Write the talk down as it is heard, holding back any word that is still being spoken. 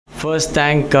First,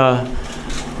 thank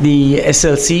the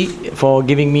SLC for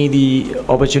giving me the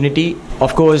opportunity.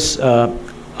 Of course,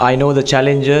 I know the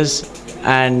challenges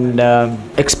and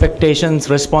expectations,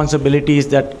 responsibilities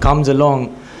that comes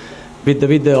along with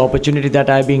the opportunity that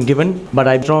I've been given. But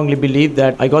I strongly believe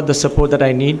that I got the support that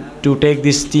I need to take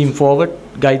this team forward,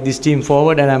 guide this team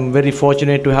forward, and I'm very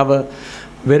fortunate to have a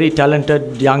very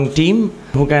talented young team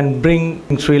who can bring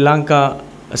Sri Lanka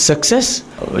success,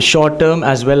 short term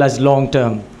as well as long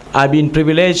term. I've been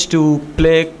privileged to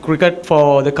play cricket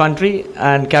for the country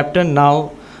and captain.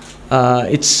 Now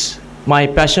it's my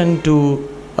passion to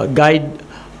guide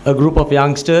a group of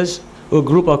youngsters, a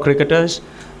group of cricketers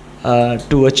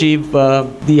to achieve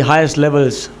the highest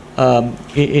levels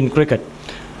in cricket.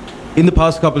 In the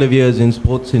past couple of years in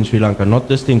sports in Sri Lanka, not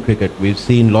just in cricket, we've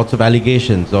seen lots of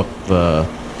allegations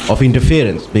of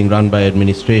interference being run by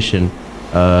administration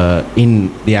in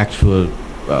the actual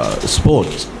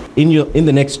sports. In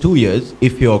the next 2 years,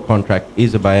 if your contract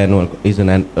is an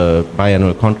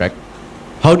biannual contract,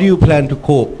 how do you plan to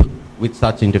cope with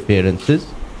such interferences?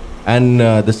 And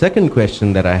the second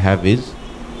question that I have is,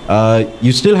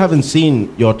 you still haven't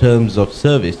seen your terms of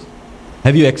service.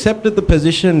 Have you accepted the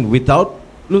position without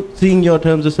seeing your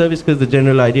terms of service? Because the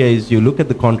general idea is you look at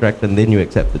the contract and then you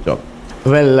accept the job.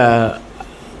 Well,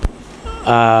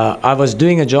 I was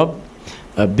doing a job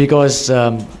because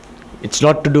it's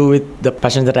not to do with the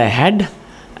passion that I had,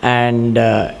 and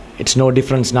it's no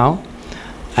difference now.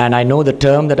 And I know the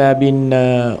term that I have been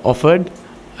offered,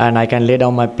 and I can lay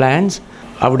down my plans.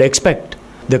 I would expect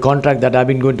the contract that I've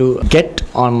been going to get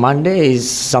on Monday is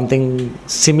something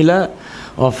similar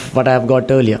of what I have got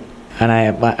earlier, and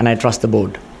I trust the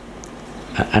board.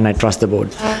 And I trust the board.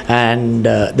 And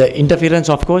the interference,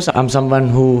 of course, I'm someone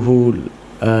who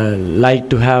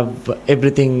like to have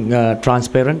everything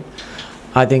transparent.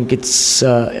 I think it's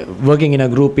working in a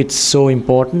group, it's so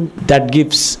important. That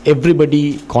gives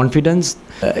everybody confidence.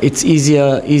 It's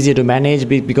easier to manage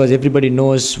because everybody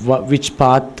knows which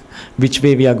path, which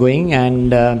way we are going.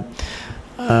 And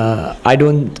I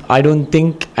don't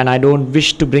think, and I don't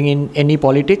wish to bring in any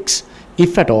politics,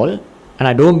 if at all. And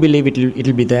I don't believe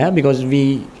it'll be there, because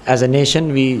we, as a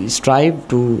nation, we strive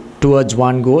towards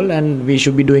one goal, and we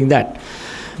should be doing that.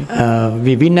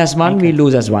 We win as one, we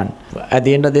lose as one. At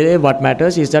the end of the day, what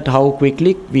matters is that how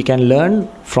quickly we can learn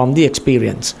from the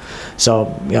experience. So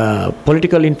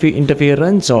political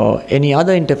interference or any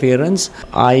other interference,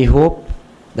 I hope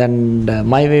then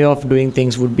my way of doing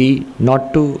things would be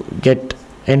not to get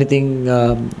anything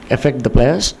affect the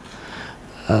players,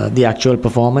 the actual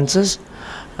performances,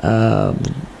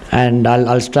 and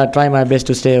I'll try my best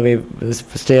to stay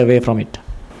away from it.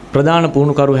 ප්‍රධාන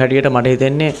පුහුණුකරු හැටියට මට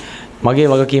හිතෙන්නේ මගේ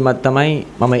වගකීමක් තමයි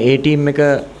මම ඒ team එක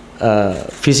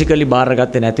physically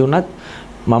බාරගත්තේ නැති වුණත්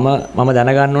මම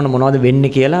දැනගන්න ඕන මොනවද වෙන්නේ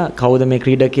කියලා, කවුද මේ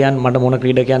ක්‍රීඩකයන්, මට මොන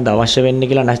ක්‍රීඩකයන්ද අවශ්‍ය වෙන්නේ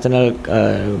කියලා නැෂනල්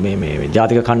මේ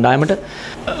ජාතික කණ්ඩායමට.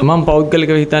 මම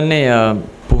පෞද්ගලිකව හිතන්නේ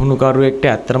පුහුණුකරුවෙක්ට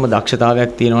ඇත්තටම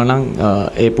දක්ෂතාවයක් තියෙනවා නම්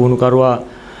ඒ පුහුණුකරුවා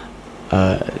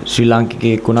ශ්‍රී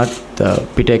ලාංකිකයෙක් වුණත්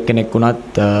පිට එක්කෙනෙක්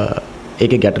වුණත්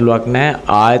ඒකේ ගැටලුවක් නැහැ.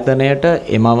 ආයතනයට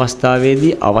එම අවස්ථාවේදී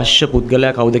අවශ්‍ය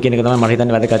පුද්ගලයා කවුද කියන එක තමයි මට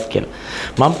හිතන්නේ වැදගත් කියලා.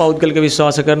 මම පෞද්ගලික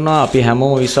විශ්වාස කරනවා, අපි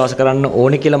හැමෝම විශ්වාස කරන්න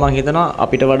ඕනේ කියලා මම හිතනවා.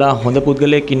 අපිට වඩා හොඳ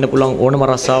පුද්ගලයෙක් ඉන්න පුළුවන් ඕනම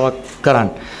රස්සාවක්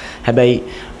කරන්න. හැබැයි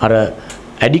අර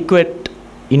adequate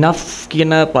enough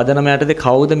කියන පදනම යටතේ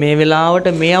කවුද මේ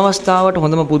වෙලාවට මේ අවස්ථාවට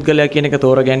හොඳම පුද්ගලයා කියන එක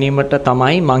තෝරා ගැනීමට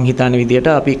තමයි මං හිතන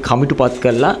විදියට අපි කමිටුපත්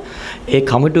කරලා ඒ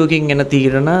කමිටුවකින් එන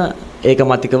තීරණ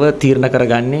ඒකමතිකව තීරණ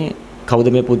කරගන්නේ කවුද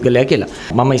මේ පුද්ගලයා කියලා.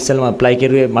 මම ඉස්සෙල්ලාම ඇප්ලයි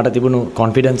කරුවේ මට තිබුණු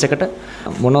කොන්ෆිඩන්ස් එකට.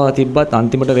 මොනවා තිබ්බත්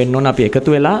අන්තිමට වෙන්න ඕන අපි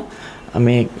එකතු වෙලා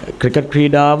මේ ක්‍රිකට්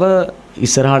ක්‍රීඩාව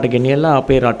ඉස්සරහට ගෙනියලා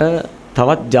අපේ රට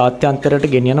තවත් ජාත්‍යන්තරයට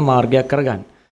ගෙනියන මාර්ගයක් කරගන්න.